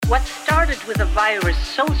What started with a virus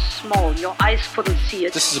so small your eyes couldn't see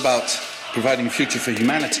it. This is about providing a future for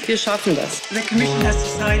humanity. Wir schaffen das. The Commission has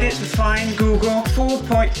decided to fine Google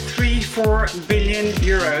 4.34 billion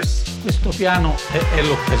euros. Questo piano è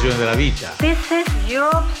l'occasione della vita. This is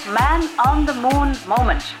Europe's man on the moon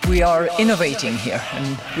moment. We are innovating here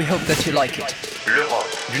and we hope that you like it. L'Europe,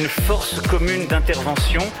 d'une force commune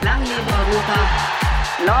d'intervention. Lang lebe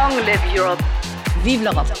Europa. Long live Europe. Vive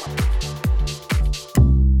l'Europe.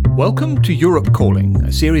 Welcome to Europe Calling,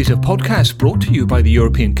 a series of podcasts brought to you by the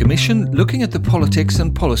European Commission looking at the politics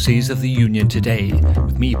and policies of the Union today.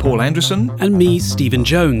 With me, Paul Anderson. And me, Stephen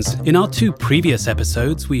Jones. In our two previous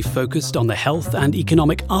episodes, we focused on the health and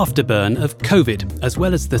economic afterburn of COVID, as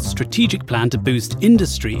well as the strategic plan to boost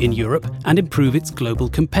industry in Europe and improve its global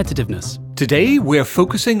competitiveness. Today, we're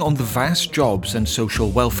focusing on the vast jobs and social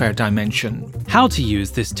welfare dimension. How to use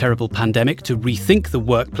this terrible pandemic to rethink the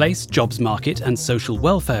workplace, jobs market and social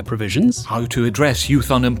welfare provisions. How to address youth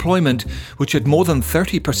unemployment, which at more than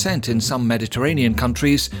 30% in some Mediterranean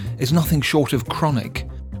countries is nothing short of chronic.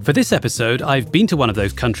 For this episode, I've been to one of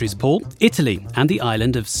those countries, Paul, Italy, and the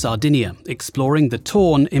island of Sardinia, exploring the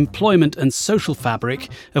torn employment and social fabric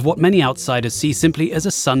of what many outsiders see simply as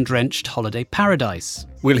a sun-drenched holiday paradise.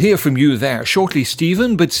 We'll hear from you there shortly,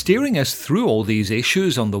 Stephen, but steering us through all these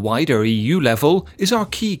issues on the wider EU level is our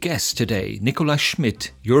key guest today, Nicolas Schmit,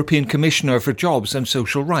 European Commissioner for Jobs and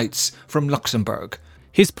Social Rights from Luxembourg.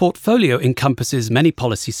 His portfolio encompasses many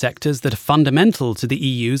policy sectors that are fundamental to the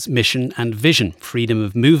EU's mission and vision: freedom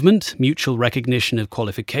of movement, mutual recognition of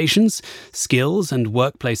qualifications, skills and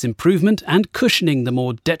workplace improvement, and cushioning the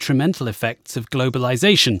more detrimental effects of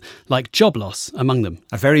globalisation, like job loss among them.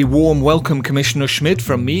 A very warm welcome, Commissioner Schmit,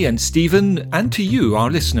 from me and Stephen, and to you,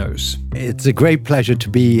 our listeners. It's a great pleasure to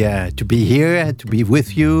be here, to be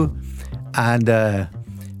with you, and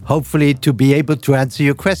hopefully to be able to answer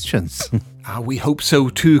your questions. We hope so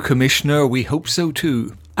too, Commissioner, we hope so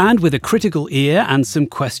too. And with a critical ear and some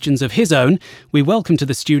questions of his own, we welcome to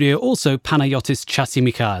the studio also Panayotis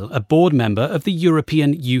Chasimikail, a board member of the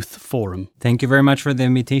European Youth Forum. Thank you very much for the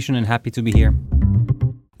invitation and happy to be here.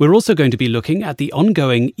 We're also going to be looking at the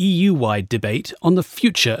ongoing EU-wide debate on the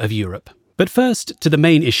future of Europe. But first, to the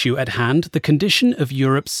main issue at hand, the condition of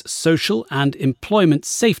Europe's social and employment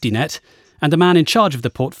safety net, and the man in charge of the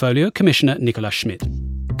portfolio, Commissioner Nicolas Schmit.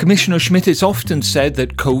 Commissioner Schmit, it's often said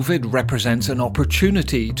that COVID represents an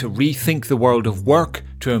opportunity to rethink the world of work,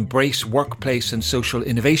 to embrace workplace and social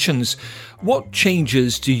innovations. What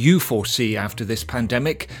changes do you foresee after this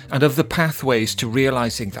pandemic and of the pathways to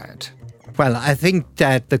realising that? Well, I think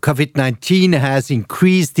that the COVID-19 has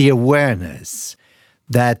increased the awareness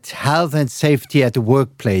that health and safety at the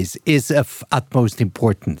workplace is of utmost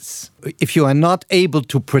importance. If you are not able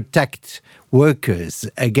to protect workers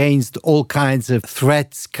against all kinds of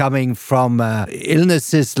threats coming from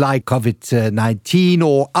illnesses like COVID-19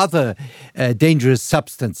 or other dangerous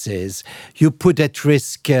substances, you put at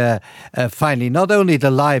risk, finally, not only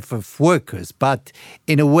the life of workers, but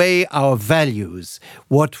in a way our values,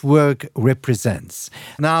 what work represents.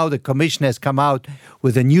 Now the Commission has come out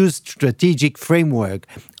with a new strategic framework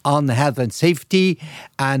on health and safety,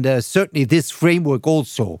 and certainly this framework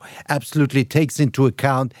also absolutely takes into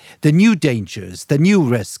account the new dangers, the new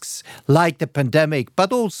risks, like the pandemic,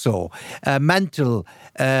 but also mental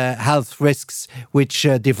health risks, which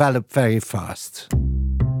develop very fast.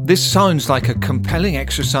 This sounds like a compelling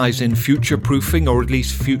exercise in future-proofing, or at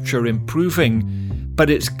least future-improving. But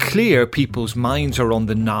it's clear people's minds are on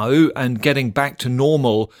the now and getting back to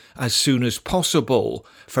normal as soon as possible.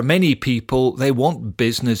 For many people, they want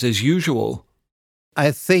business as usual.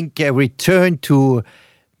 I think a return to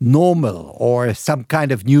normal or some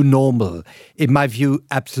kind of new normal, in my view,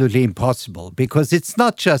 absolutely impossible, because it's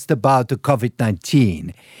not just about the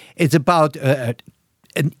COVID-19. It's about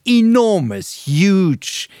an enormous,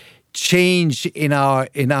 huge change in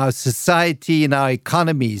our society, in our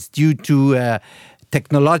economies due to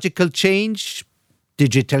technological change,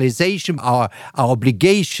 digitalization, our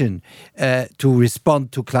obligation to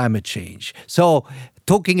respond to climate change. So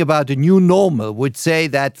talking about a new normal would say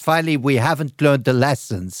that finally we haven't learned the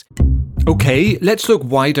lessons. Okay, let's look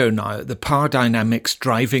wider now at the power dynamics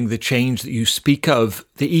driving the change that you speak of.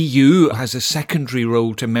 The EU has a secondary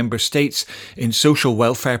role to member states in social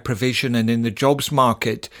welfare provision and in the jobs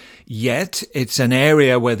market. Yet, it's an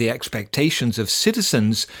area where the expectations of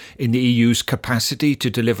citizens in the EU's capacity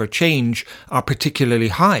to deliver change are particularly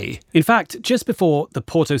high. In fact, just before the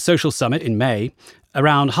Porto Social Summit in May,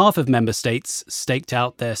 around half of member states staked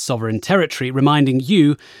out their sovereign territory, reminding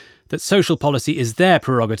you that social policy is their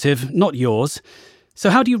prerogative, not yours. So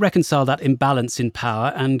how do you reconcile that imbalance in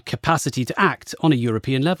power and capacity to act on a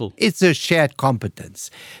European level? It's a shared competence.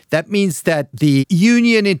 That means that the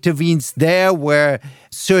Union intervenes there where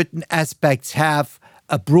certain aspects have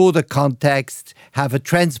a broader context, have a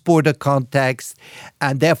transborder context,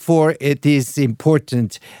 and therefore it is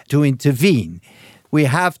important to intervene. We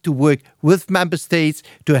have to work with member states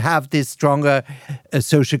to have this stronger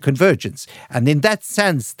social convergence. And in that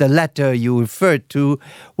sense, the letter you referred to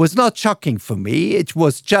was not shocking for me. It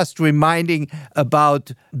was just reminding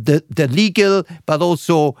about the legal, but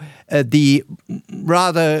also the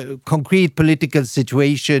rather concrete political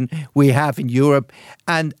situation we have in Europe.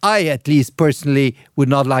 And I, at least personally, would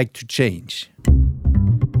not like to change.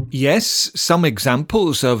 Yes, some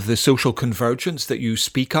examples of the social convergence that you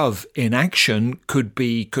speak of in action could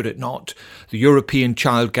be, could it not, the European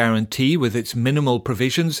Child Guarantee with its minimal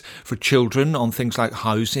provisions for children on things like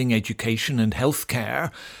housing, education and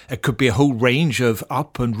healthcare. It could be a whole range of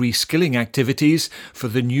up and reskilling activities for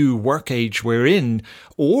the new work age we're in.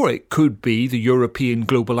 Or it could be the European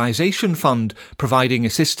Globalisation Fund providing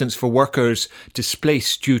assistance for workers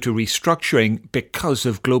displaced due to restructuring because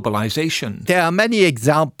of globalisation. There are many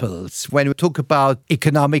examples when we talk about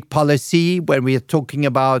economic policy, when we are talking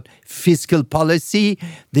about fiscal policy.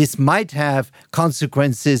 This might have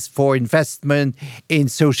consequences for investment in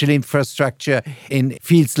social infrastructure, in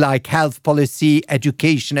fields like health policy,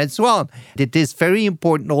 education, and so on. It is very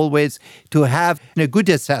important always to have a good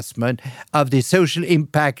assessment of the social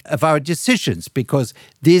impact of our decisions, because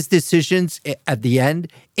these decisions at the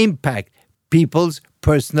end impact people's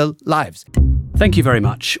personal lives. Thank you very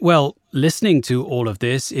much. Well, listening to all of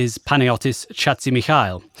this is Panayotis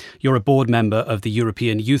Chatzimichail. You're a board member of the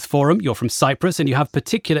European Youth Forum. You're from Cyprus and you have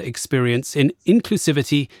particular experience in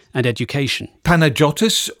inclusivity and education.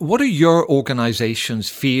 Panayotis, what are your organisation's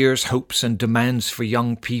fears, hopes and demands for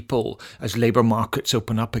young people as labour markets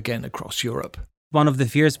open up again across Europe? One of the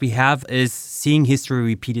fears we have is seeing history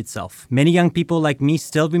repeat itself. Many young people like me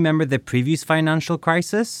still remember the previous financial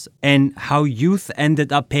crisis and how youth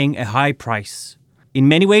ended up paying a high price. In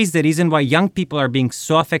many ways, the reason why young people are being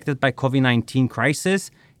so affected by COVID-19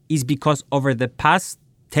 crisis is because over the past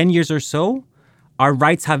 10 years or so, our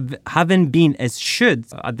rights haven't been as should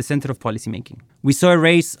at the center of policymaking. We saw a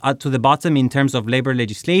race to the bottom in terms of labor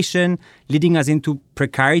legislation, leading us into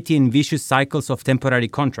precarity and vicious cycles of temporary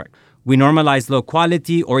contract. We normalized low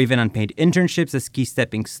quality or even unpaid internships as key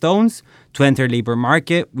stepping stones to enter labor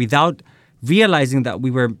market without realizing that we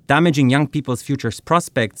were damaging young people's future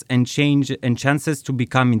prospects and chances to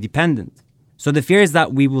become independent. So the fear is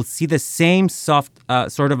that we will see the same soft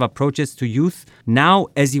sort of approaches to youth now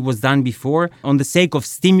as it was done before on the sake of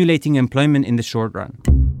stimulating employment in the short run.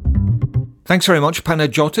 Thanks very much,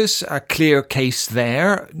 Panayotis. A clear case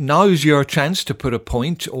there. Now's your chance to put a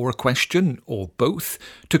point or a question, or both,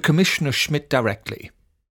 to Commissioner Schmit directly.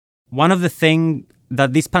 One of the things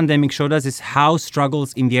that this pandemic showed us is how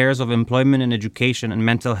struggles in the areas of employment and education and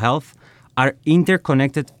mental health are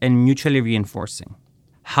interconnected and mutually reinforcing.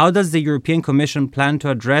 How does the European Commission plan to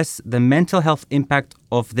address the mental health impact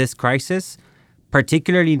of this crisis,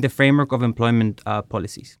 particularly in the framework of employment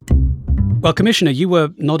policies? Well, Commissioner, you were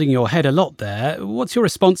nodding your head a lot there. What's your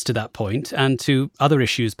response to that point and to other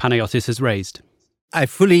issues Panayotis has raised? I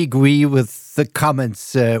fully agree with the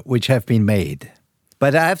comments which have been made.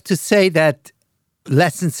 But I have to say that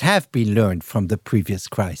lessons have been learned from the previous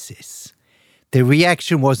crisis. The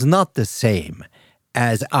reaction was not the same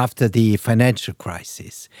as after the financial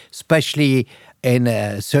crisis, especially in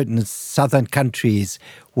certain southern countries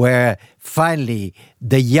where finally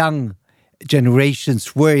the young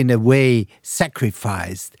generations were in a way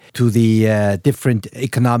sacrificed to the different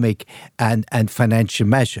economic and financial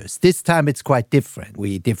measures. This time it's quite different.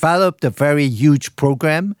 We developed a very huge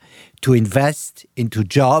program to invest into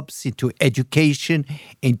jobs, into education,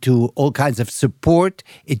 into all kinds of support,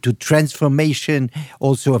 into transformation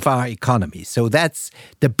also of our economy. So that's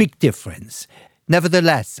the big difference.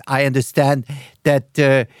 Nevertheless, I understand that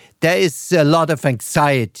there is a lot of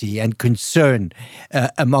anxiety and concern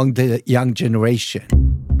among the young generation.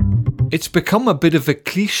 It's become a bit of a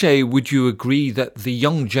cliche, would you agree, that the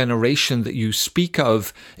young generation that you speak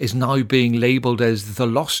of is now being labelled as the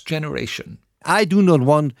lost generation? I do not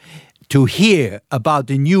want to hear about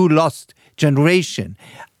the new lost generation.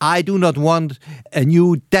 I do not want a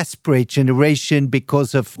new desperate generation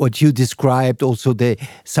because of what you described, also the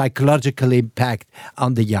psychological impact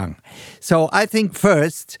on the young. So I think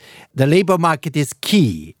first, the labor market is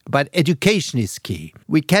key, but education is key.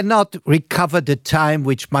 We cannot recover the time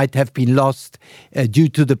which might have been lost due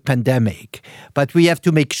to the pandemic. But we have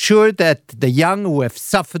to make sure that the young who have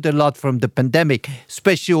suffered a lot from the pandemic,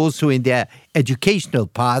 especially also in their educational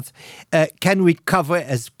path can recover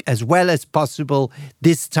as well as possible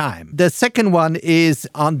this time. The second one is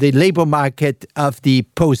on the labor market of the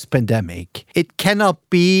post-pandemic. It cannot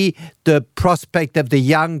be the prospect of the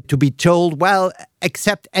young to be told, well,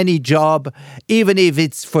 accept any job, even if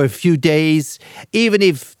it's for a few days, even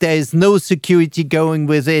if there is no security going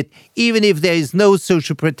with it, even if there is no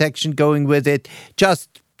social protection going with it,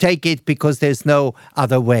 just take it because there's no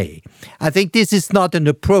other way. I think this is not an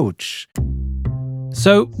approach.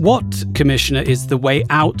 So what, Commissioner, is the way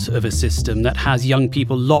out of a system that has young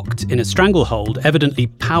people locked in a stranglehold, evidently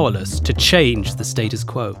powerless to change the status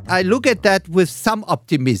quo? I look at that with some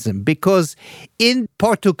optimism because in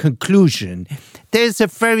Porto conclusion, there's a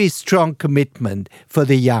very strong commitment for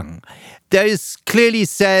the young. There is clearly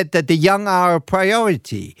said that the young are a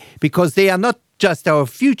priority because they are not just our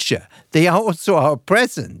future, they are also our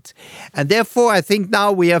present. And therefore, I think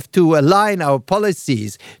now we have to align our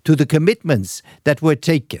policies to the commitments that were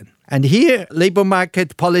taken. And here, labor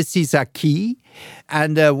market policies are key.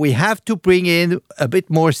 And we have to bring in a bit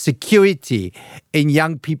more security in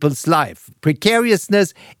young people's life.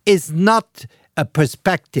 Precariousness is not a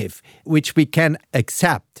perspective which we can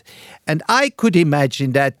accept. And I could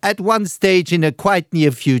imagine that at one stage in a quite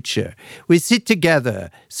near future, we sit together,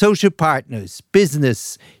 social partners,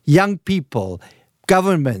 business, young people,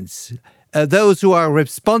 governments, those who are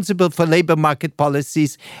responsible for labor market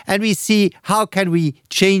policies, and we see how can we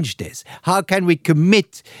change this? How can we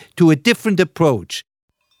commit to a different approach?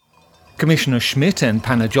 Commissioner Schmit and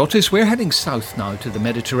Panagiotis, we're heading south now to the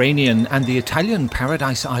Mediterranean and the Italian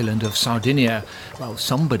paradise island of Sardinia. Well,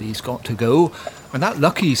 somebody's got to go. And that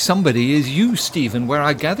lucky somebody is you, Stephen, where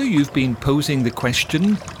I gather you've been posing the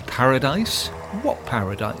question, paradise? What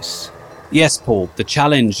paradise? Yes, Paul, the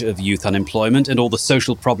challenge of youth unemployment and all the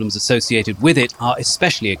social problems associated with it are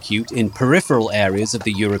especially acute in peripheral areas of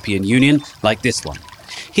the European Union, like this one.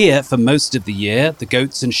 Here, for most of the year, the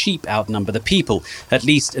goats and sheep outnumber the people, at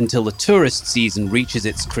least until the tourist season reaches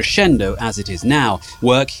its crescendo as it is now.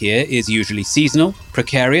 Work here is usually seasonal,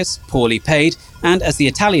 precarious, poorly paid, and, as the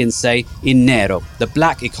Italians say, in nero, the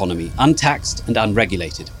black economy, untaxed and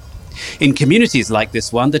unregulated. In communities like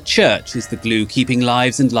this one, the church is the glue keeping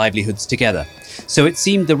lives and livelihoods together. So it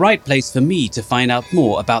seemed the right place for me to find out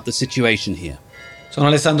more about the situation here. I'm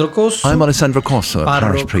Alessandro Cosso, a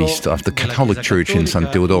parish priest of the Catholic Church in San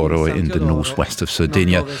Teodoro in the northwest of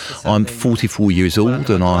Sardinia. I'm 44 years old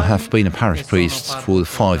and I have been a parish priest for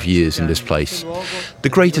 5 years in this place. The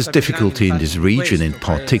greatest difficulty in this region in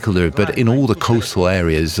particular, but in all the coastal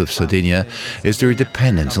areas of Sardinia, is their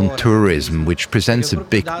dependence on tourism, which presents a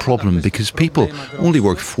big problem because people only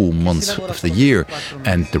work 4 months of the year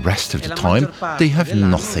and the rest of the time they have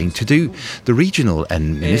nothing to do. The regional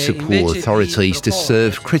and municipal authorities deserve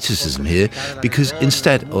criticism here because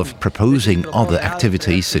instead of proposing other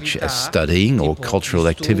activities such as studying or cultural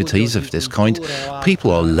activities of this kind,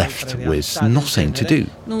 people are left with nothing to do.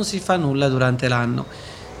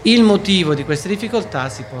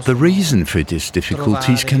 The reason for these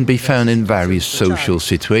difficulties can be found in various social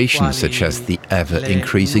situations, such as the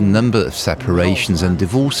ever-increasing number of separations and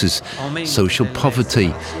divorces, social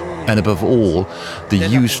poverty, and above all, the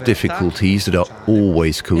youth difficulties that are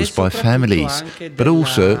always caused by families, but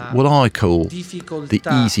also what I call the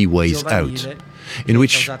easy ways out, in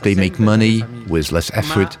which they make money with less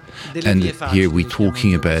effort, and here we're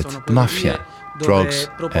talking about mafia, drugs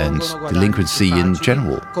and delinquency in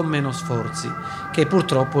general. Che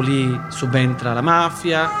purtroppo lì subentra la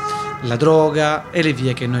mafia, la droga e le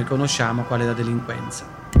vie che noi conosciamo quale la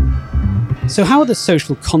delinquenza. So how are the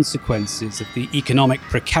social consequences of the economic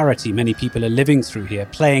precarity many people are living through here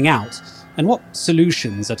playing out? And what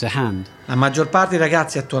solutions are to hand? Most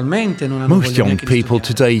young people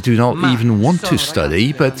today do not even want to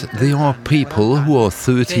study, but they are people who are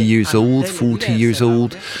 30 years old, 40 years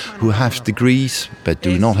old, who have degrees but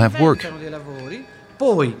do not have work.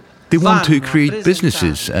 They want to create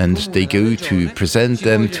businesses and they go to present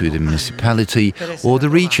them to the municipality or the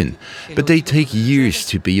region, but they take years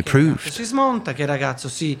to be approved.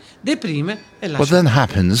 What then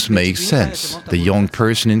happens makes sense. The young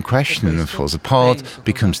person in question falls apart,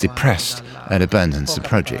 becomes depressed and abandons the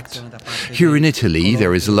project. Here in Italy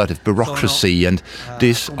there is a lot of bureaucracy, and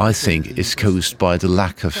this, I think, is caused by the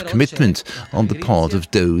lack of commitment on the part of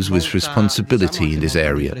those with responsibility in this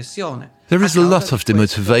area. There is a lot of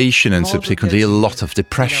demotivation and subsequently a lot of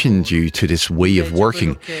depression due to this way of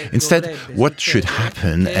working. Instead, what should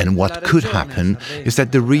happen and what could happen is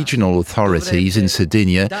that the regional authorities in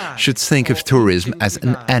Sardinia should think of tourism as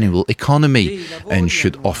an annual economy and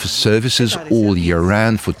should offer services all year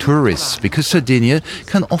round for tourists, because Sardinia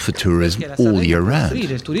can offer tourism all year round.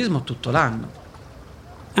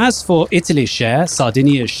 As for Italy's share,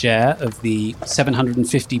 Sardinia's share of the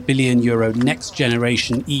 €750 billion Next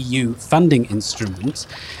Generation EU funding instrument,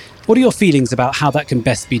 what are your feelings about how that can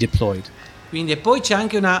best be deployed?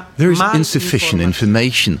 There is insufficient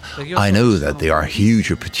information. I know that there are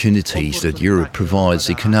huge opportunities that Europe provides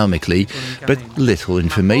economically, but little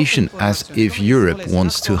information, as if Europe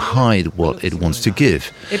wants to hide what it wants to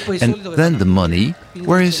give. And then the money,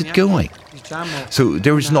 where is it going? So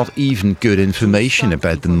there is not even good information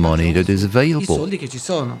about the money that is available.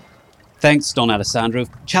 Thanks, Don Alessandro.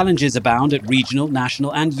 Challenges abound at regional,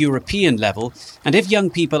 national and European level. And if young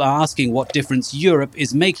people are asking what difference Europe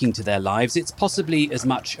is making to their lives, it's possibly as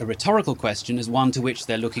much a rhetorical question as one to which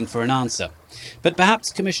they're looking for an answer. But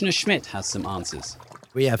perhaps Commissioner Schmit has some answers.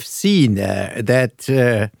 We have seen that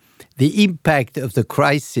the impact of the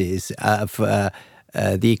crisis, of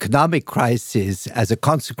the economic crisis as a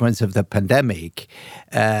consequence of the pandemic,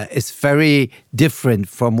 is very different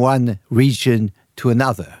from one region to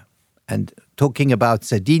another. And talking about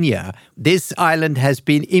Sardinia, this island has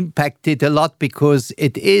been impacted a lot because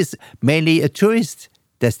it is mainly a tourist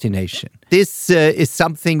destination. This is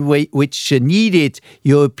something which needed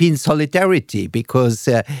European solidarity, because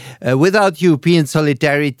without European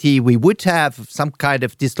solidarity, we would have some kind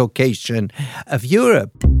of dislocation of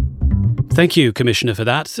Europe. Thank you, Commissioner, for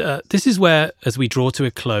that. This is where, as we draw to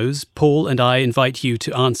a close, Paul and I invite you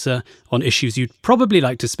to answer on issues you'd probably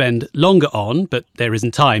like to spend longer on, but there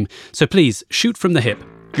isn't time. So please, shoot from the hip.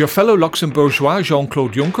 Your fellow Luxembourgeois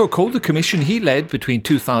Jean-Claude Juncker called the commission he led between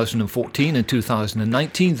 2014 and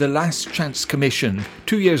 2019 the Last Chance Commission.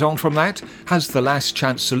 2 years on from that, has the Last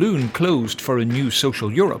Chance Saloon closed for a new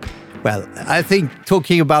social Europe? Well, I think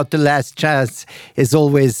talking about the last chance is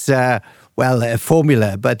always a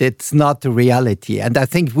formula, but it's not a reality. And I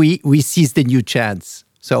think we seized a new chance.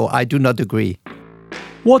 So I do not agree.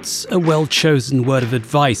 What's a well-chosen word of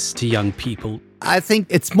advice to young people? I think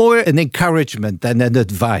it's more an encouragement than an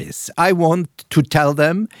advice. I want to tell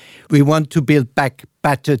them we want to build back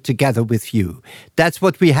better together with you. That's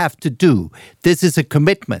what we have to do. This is a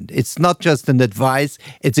commitment. It's not just an advice,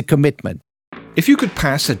 it's a commitment. If you could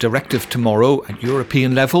pass a directive tomorrow at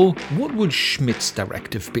European level, what would Schmidt's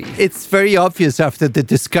directive be? It's very obvious after the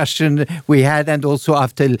discussion we had and also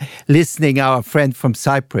after listening our friend from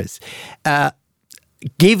Cyprus.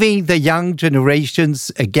 Giving the young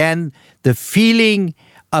generations, again, the feeling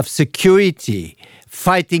of security,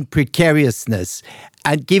 fighting precariousness,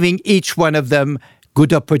 and giving each one of them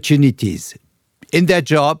good opportunities in their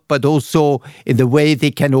job, but also in the way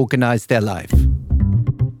they can organize their life.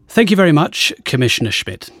 Thank you very much, Commissioner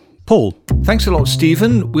Schmit. Paul. Thanks a lot,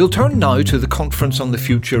 Stephen. We'll turn now to the Conference on the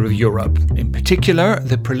Future of Europe. In particular,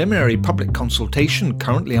 the preliminary public consultation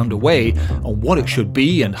currently underway on what it should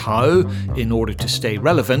be and how, in order to stay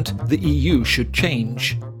relevant, the EU should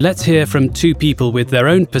change. Let's hear from two people with their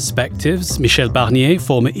own perspectives. Michel Barnier,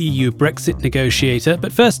 former EU Brexit negotiator.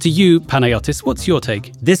 But first to you, Panayotis, what's your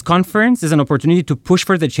take? This conference is an opportunity to push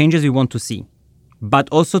for the changes we want to see, but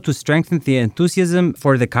also to strengthen the enthusiasm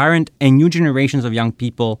for the current and new generations of young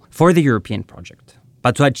people for the European project.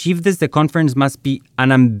 But to achieve this, the conference must be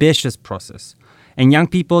an ambitious process, and young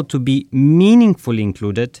people to be meaningfully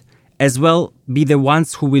included, as well be the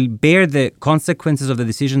ones who will bear the consequences of the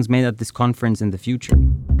decisions made at this conference in the future.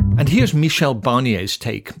 And here's Michel Barnier's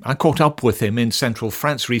take. I caught up with him in central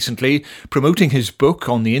France recently, promoting his book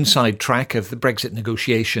on the inside track of the Brexit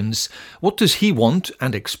negotiations. What does he want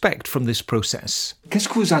and expect from this process? Qu'est-ce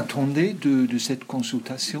que vous attendez de cette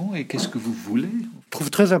consultation et qu'est-ce que vous voulez?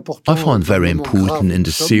 I find very important in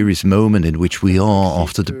the serious moment in which we are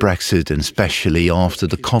after the Brexit, and especially after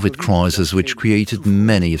the COVID crisis, which created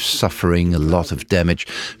many of suffering, a lot of damage,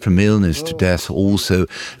 from illness to death also,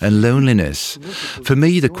 and loneliness. For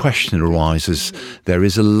me, the question arises, there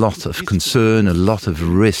is a lot of concern, a lot of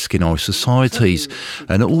risk in our societies,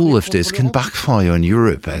 and all of this can backfire on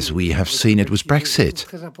Europe, as we have seen it with Brexit.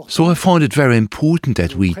 So I find it very important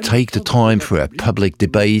that we take the time for a public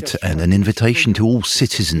debate and an invitation to all all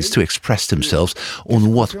citizens to express themselves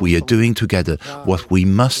on what we are doing together, what we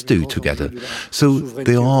must do together. So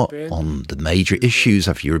they are on the major issues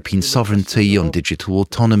of European sovereignty, on digital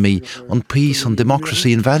autonomy, on peace, on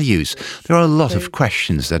democracy and values. There are a lot of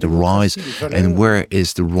questions that arise, and where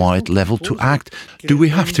is the right level to act? Do we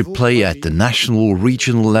have to play at the national or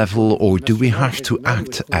regional level, or do we have to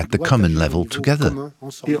act at the common level together?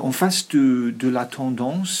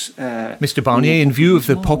 Mr. Barnier, in view of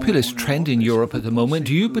the populist trend in Europe at the moment,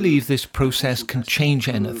 do you believe this process can change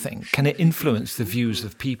anything? Can it influence the views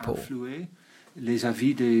of people? There is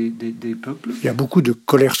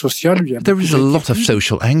a lot of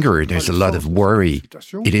social anger, there's a lot of worry.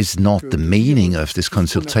 It is not the meaning of this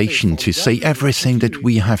consultation to say everything that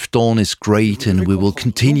we have done is great and we will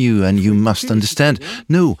continue and you must understand.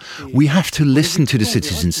 No, we have to listen to the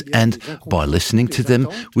citizens, and by listening to them,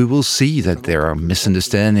 we will see that there are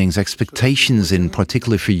misunderstandings, expectations, in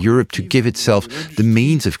particular for Europe to give itself the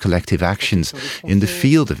means of collective actions in the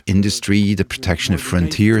field of industry, the protection of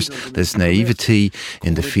frontiers. There's naivety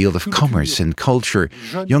in the field of commerce and culture.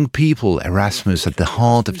 Young people, Erasmus at the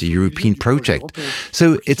heart of the European project.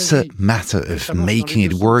 So it's a matter of making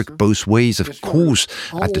it work both ways. Of course,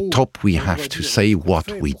 at the top we have to say what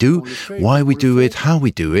we do, why we do it, how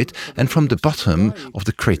we do it, and from the bottom of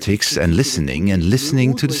the critics and listening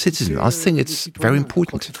to the citizens. I think it's very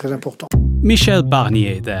important. Michel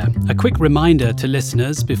Barnier there. A quick reminder to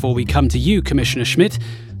listeners before we come to you, Commissioner Schmit,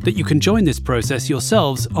 that you can join this process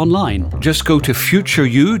yourselves online. Just go to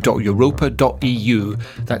futureu.europa.eu.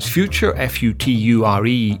 That's future,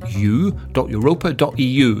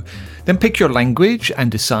 futureu.europa.eu. Then pick your language and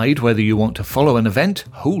decide whether you want to follow an event,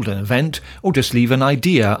 hold an event, or just leave an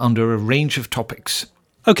idea under a range of topics.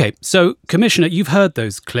 OK, so, Commissioner, you've heard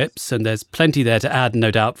those clips, and there's plenty there to add, no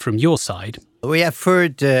doubt, from your side. We have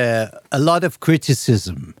heard a lot of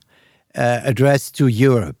criticism addressed to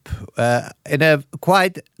Europe in a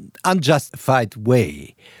quite unjustified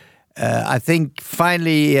way. I think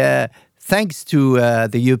finally, thanks to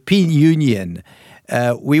the European Union,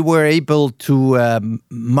 we were able to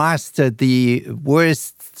master the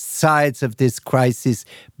worst sides of this crisis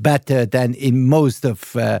better than in most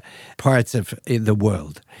of parts of the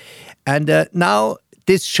world. And now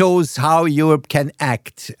this shows how Europe can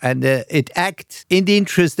act, and it acts in the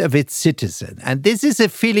interest of its citizen. And this is a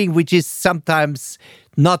feeling which is sometimes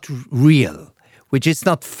not real, which is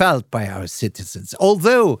not felt by our citizens.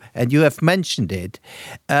 Although, and you have mentioned it,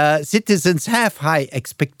 citizens have high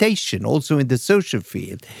expectation also in the social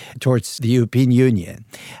field towards the European Union.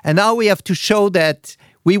 And now we have to show that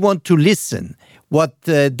we want to listen what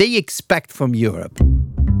they expect from Europe.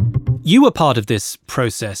 You were part of this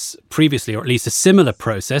process previously, or at least a similar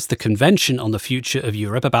process, the Convention on the Future of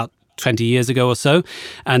Europe, about 20 years ago or so,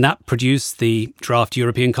 and that produced the draft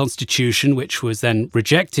European Constitution, which was then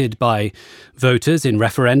rejected by voters in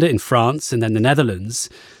referenda in France and then the Netherlands.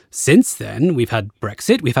 Since then, we've had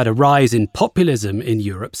Brexit, we've had a rise in populism in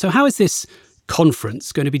Europe. So how is this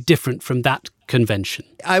conference going to be different from that convention?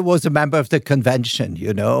 I was a member of the convention,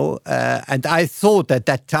 and I thought at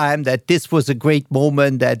that time that this was a great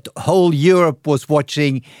moment, that whole Europe was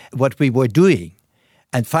watching what we were doing.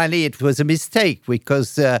 And finally, it was a mistake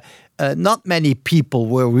because not many people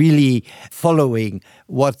were really following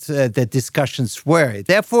what the discussions were.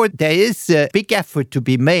 Therefore, there is a big effort to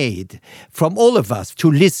be made from all of us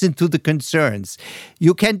to listen to the concerns.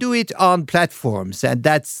 You can do it on platforms, and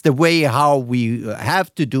that's the way how we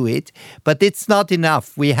have to do it. But it's not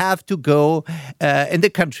enough. We have to go in the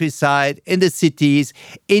countryside, in the cities,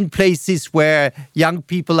 in places where young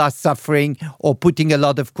people are suffering or putting a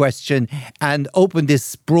lot of question, and open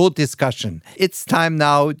this broad discussion. It's time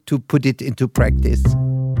now to put it into practice.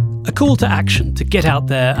 A call to action to get out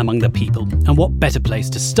there among the people. And what better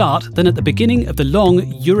place to start than at the beginning of the long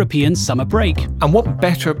European summer break? And what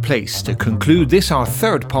better place to conclude this, our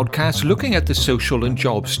third podcast, looking at the social and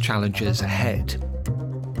jobs challenges ahead.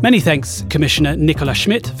 Many thanks, Commissioner Nicolas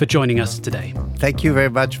Schmit, for joining us today. Thank you very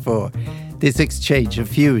much for this exchange of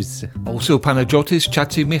views. Also Panagiotis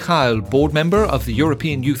Chatzimichail, board member of the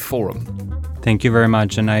European Youth Forum. Thank you very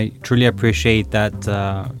much, and I truly appreciate that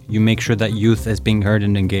you make sure that youth is being heard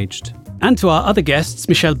and engaged. And to our other guests,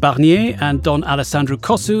 Michel Barnier and Don Alessandro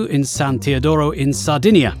Cossu in San Teodoro in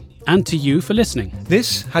Sardinia. And to you for listening.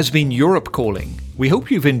 This has been Europe Calling. We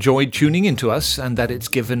hope you've enjoyed tuning into us and that it's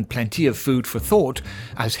given plenty of food for thought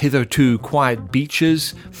as hitherto quiet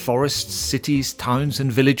beaches, forests, cities, towns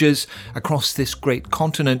and villages across this great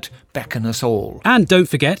continent beckon us all. And don't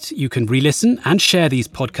forget, you can re-listen and share these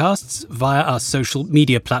podcasts via our social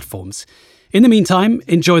media platforms. In the meantime,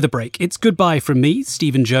 enjoy the break. It's goodbye from me,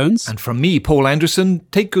 Stephen Jones. And from me, Paul Anderson.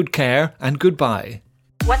 Take good care and goodbye.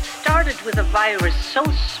 What started with a virus so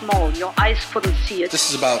small your eyes couldn't see it. This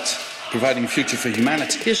is about providing a future for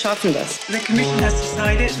humanity. Wir schaffen das. The Commission has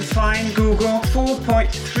decided to fine Google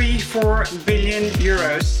 4.34 billion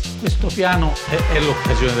euros. Questo piano è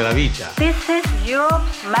l'occasione della vita. This is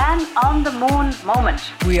Europe's man on the moon moment.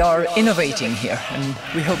 We are innovating here and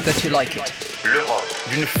we hope that you like it. L'Europe,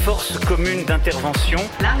 d'une force commune d'intervention.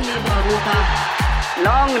 Long live Europa.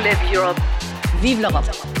 Long live Europe. Vive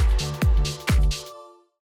l'Europe.